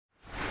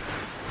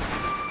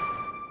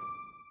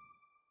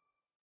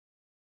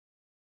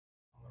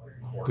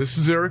This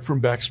is Eric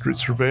from Backstreet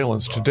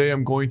Surveillance. Today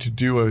I'm going to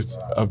do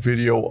a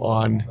video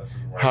on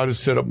how to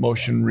set up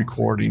motion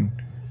recording.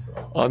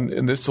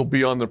 And this will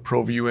be on the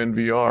ProVue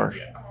NVR.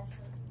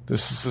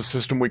 This is the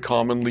system we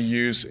commonly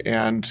use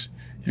and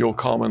you'll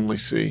commonly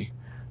see.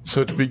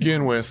 So to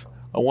begin with,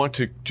 I want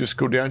to just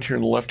go down here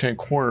in the left-hand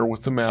corner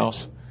with the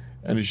mouse.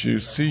 And as you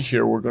see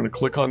here, we're going to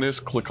click on this,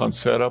 click on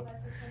Setup,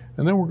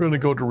 and then we're going to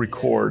go to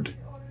Record.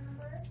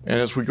 And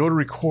as we go to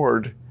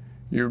Record,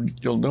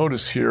 you'll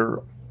notice here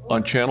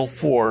on channel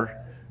 4,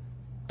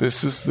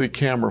 this is the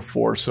camera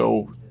 4,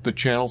 so the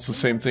channel's the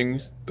same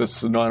thing that's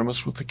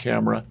synonymous with the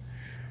camera.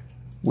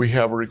 We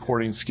have a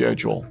recording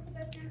schedule.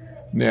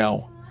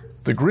 Now,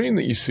 the green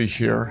that you see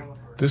here,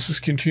 this is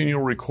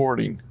continual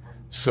recording.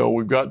 So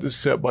we've got this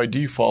set by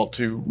default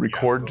to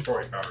record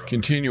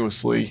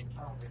continuously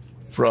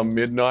from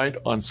midnight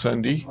on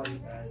Sunday.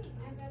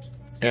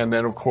 And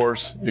then, of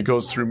course, it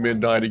goes through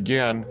midnight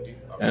again,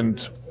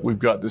 and we've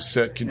got this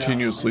set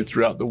continuously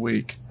throughout the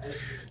week.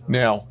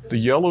 Now, the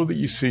yellow that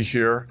you see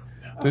here,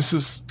 this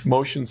is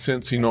motion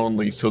sensing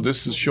only, so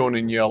this is shown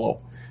in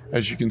yellow.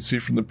 As you can see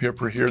from the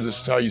pipper here, this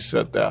is how you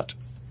set that.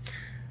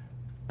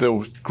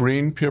 The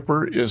green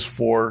pipper is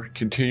for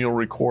continual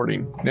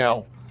recording.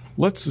 Now,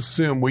 let's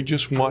assume we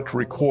just want to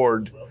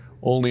record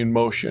only in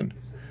motion.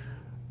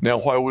 Now,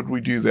 why would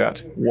we do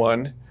that?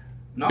 One,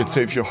 it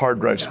saves you hard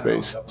drive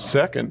space.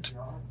 Second,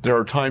 there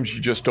are times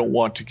you just don't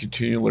want to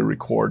continually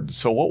record.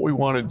 So what we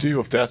want to do,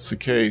 if that's the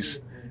case,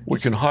 we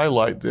can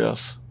highlight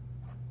this,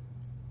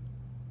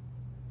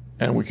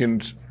 and we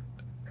can,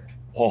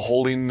 while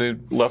holding the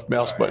left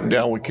mouse button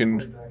down, we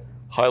can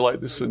highlight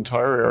this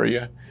entire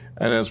area,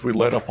 and as we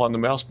let up on the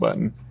mouse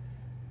button,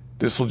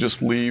 this will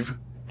just leave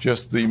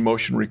just the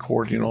motion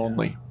recording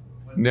only.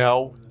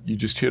 Now you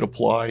just hit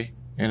apply,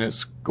 and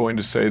it's going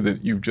to say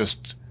that you've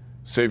just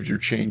saved your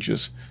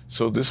changes.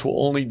 So this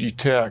will only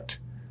detect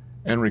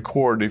and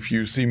record if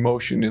you see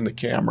motion in the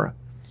camera.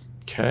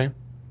 Okay?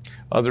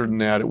 Other than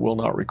that, it will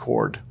not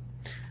record.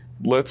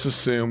 Let's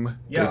assume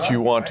that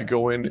you want to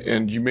go in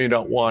and you may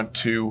not want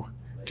to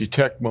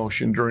detect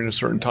motion during a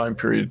certain time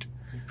period,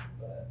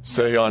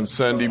 say on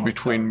Sunday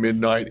between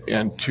midnight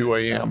and 2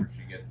 a.m.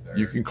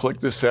 You can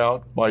click this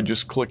out by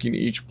just clicking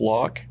each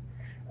block,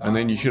 and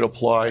then you hit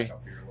apply,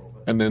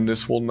 and then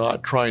this will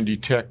not try and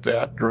detect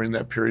that during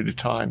that period of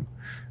time.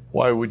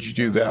 Why would you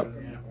do that?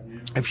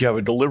 If you have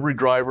a delivery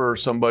driver or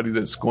somebody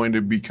that's going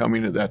to be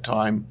coming at that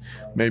time,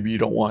 maybe you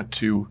don't want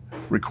to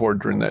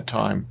record during that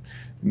time.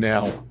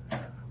 Now,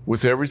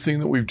 with everything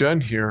that we've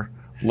done here,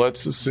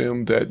 let's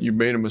assume that you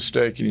made a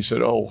mistake and you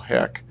said, oh,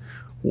 heck,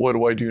 what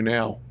do I do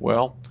now?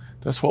 Well,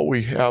 that's what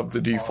we have the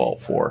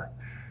default for.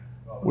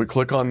 We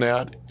click on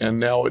that, and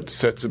now it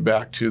sets it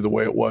back to the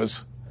way it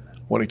was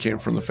when it came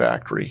from the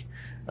factory.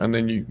 And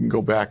then you can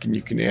go back and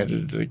you can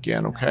edit it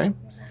again, okay?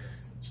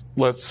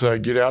 Let's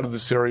get out of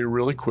this area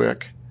really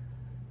quick,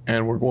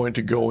 and we're going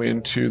to go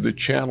into the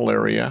channel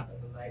area.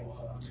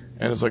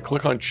 And as I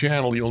click on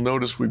channel, you'll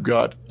notice we've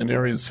got an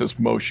area that says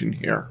motion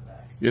here.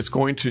 It's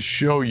going to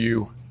show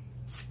you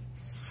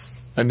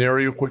an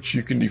area which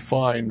you can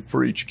define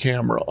for each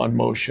camera on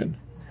motion.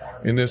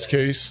 In this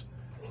case,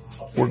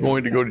 we're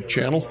going to go to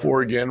channel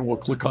 4 again. We'll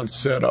click on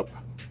setup.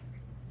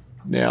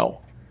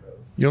 Now,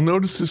 you'll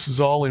notice this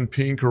is all in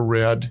pink or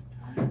red,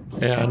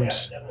 and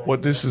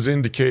what this is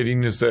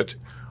indicating is that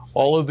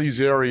all of these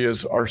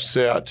areas are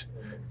set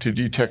to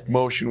detect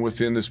motion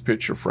within this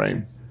picture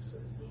frame.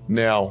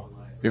 Now,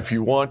 if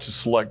you want to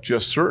select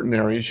just certain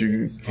areas,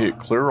 you can hit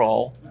clear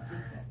all,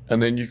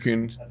 and then you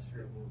can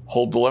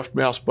hold the left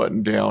mouse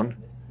button down,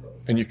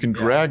 and you can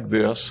drag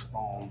this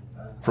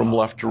from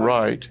left to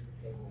right.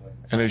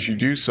 And as you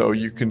do so,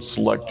 you can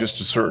select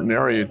just a certain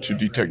area to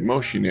detect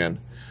motion in.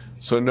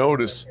 So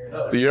notice,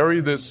 the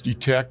area that's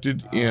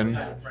detected in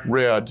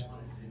red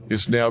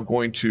is now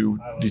going to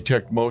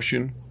detect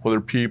motion,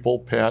 whether people,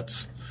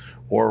 pets,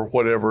 or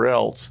whatever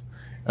else.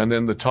 And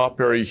then the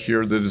top area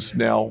here that is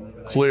now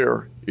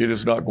clear, it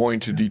is not going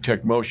to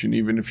detect motion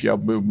even if you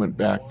have movement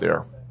back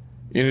there.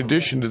 In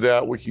addition to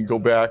that, we can go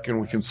back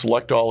and we can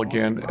select all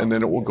again, and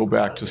then it will go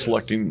back to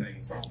selecting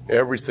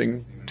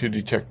everything to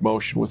detect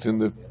motion within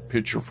the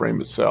picture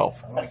frame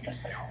itself.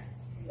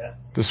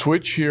 The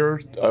switch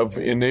here of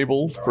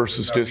enable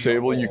versus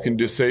disable, you can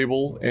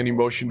disable any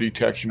motion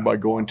detection by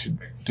going to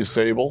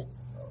disable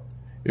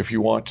if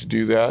you want to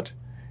do that.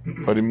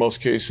 But in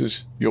most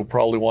cases, you'll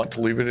probably want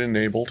to leave it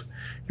enabled.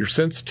 Your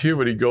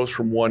sensitivity goes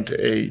from 1 to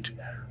 8.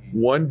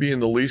 1 being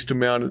the least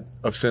amount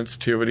of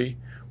sensitivity,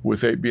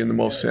 with 8 being the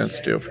most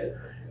sensitive.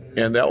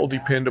 And that will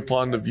depend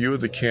upon the view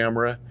of the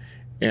camera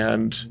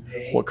and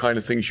what kind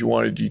of things you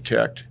want to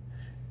detect.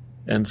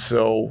 And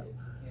so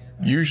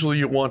usually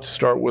you want to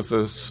start with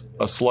a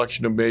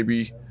selection of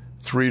maybe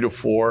 3 to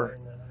 4,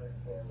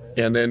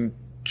 and then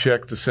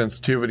check the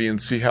sensitivity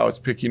and see how it's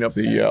picking up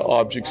the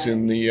objects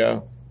in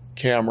the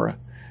camera.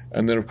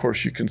 And then, of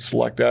course, you can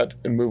select that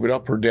and move it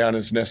up or down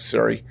as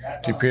necessary,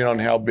 depending on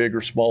how big or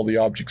small the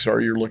objects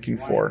are you're looking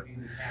for.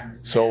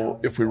 So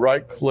if we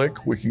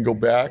right-click, we can go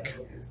back,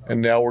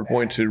 and now we're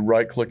going to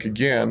right-click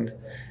again,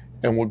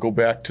 and we'll go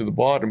back to the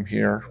bottom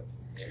here.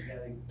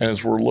 And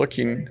as we're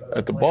looking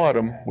at the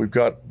bottom, we've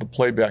got the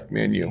playback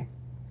menu.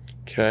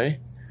 Okay?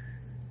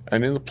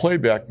 And in the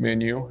playback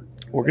menu,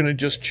 we're going to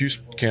just choose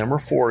camera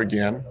 4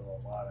 again.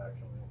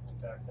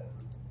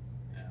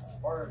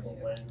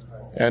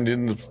 And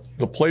in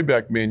the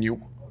playback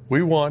menu,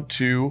 we want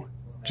to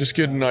just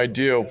get an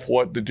idea of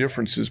what the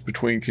difference is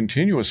between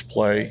continuous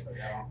play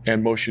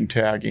and motion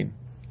tagging.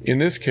 In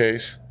this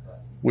case,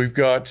 we've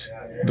got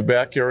the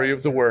back area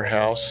of the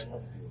warehouse,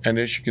 and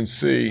as you can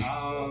see,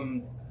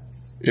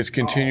 it's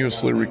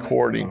continuously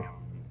recording.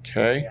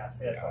 Okay?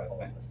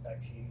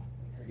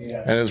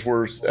 And as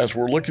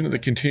we're looking at the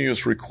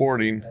continuous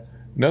recording,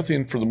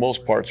 nothing for the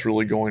most part is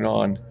really going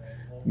on.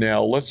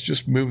 Now let's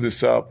just move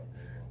this up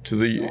to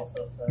the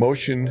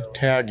motion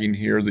tagging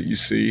here that you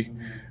see,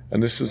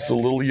 and this is the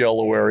little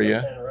yellow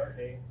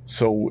area.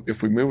 So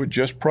if we move it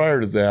just prior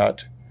to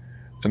that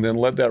and then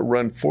let that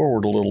run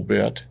forward a little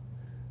bit,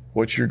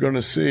 what you're going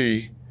to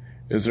see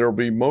is there will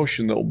be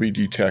motion that will be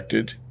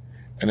detected,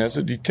 and as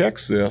it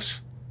detects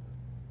this,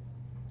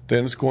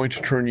 then it's going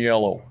to turn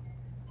yellow.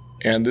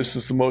 And this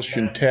is the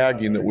motion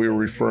tagging that we were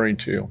referring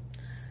to.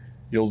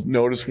 You'll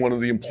notice one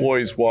of the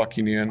employees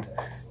walking in,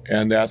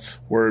 and that's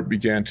where it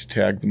began to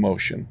tag the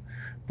motion.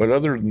 But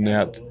other than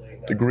that,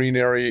 the green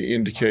area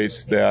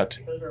indicates that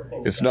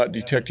it's not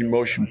detecting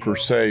motion per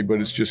se, but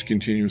it's just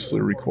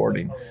continuously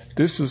recording.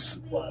 This is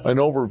an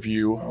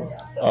overview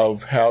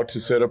of how to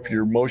set up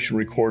your motion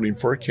recording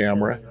for a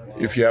camera.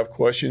 If you have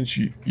questions,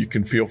 you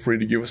can feel free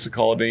to give us a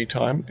call at any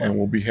time, and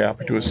we'll be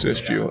happy to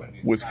assist you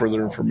with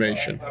further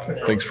information.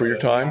 Thanks for your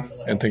time,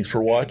 and thanks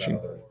for watching.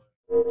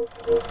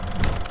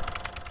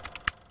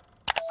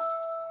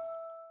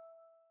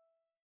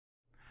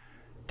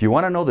 Do you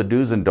want to know the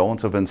do's and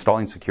don'ts of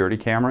installing security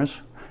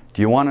cameras?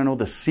 Do you want to know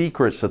the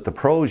secrets that the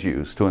pros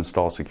use to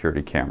install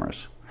security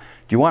cameras?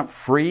 Do you want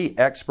free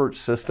expert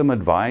system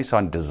advice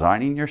on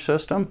designing your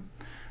system?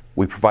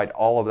 We provide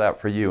all of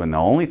that for you, and the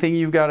only thing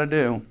you've got to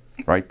do,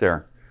 right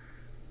there,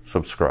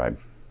 subscribe.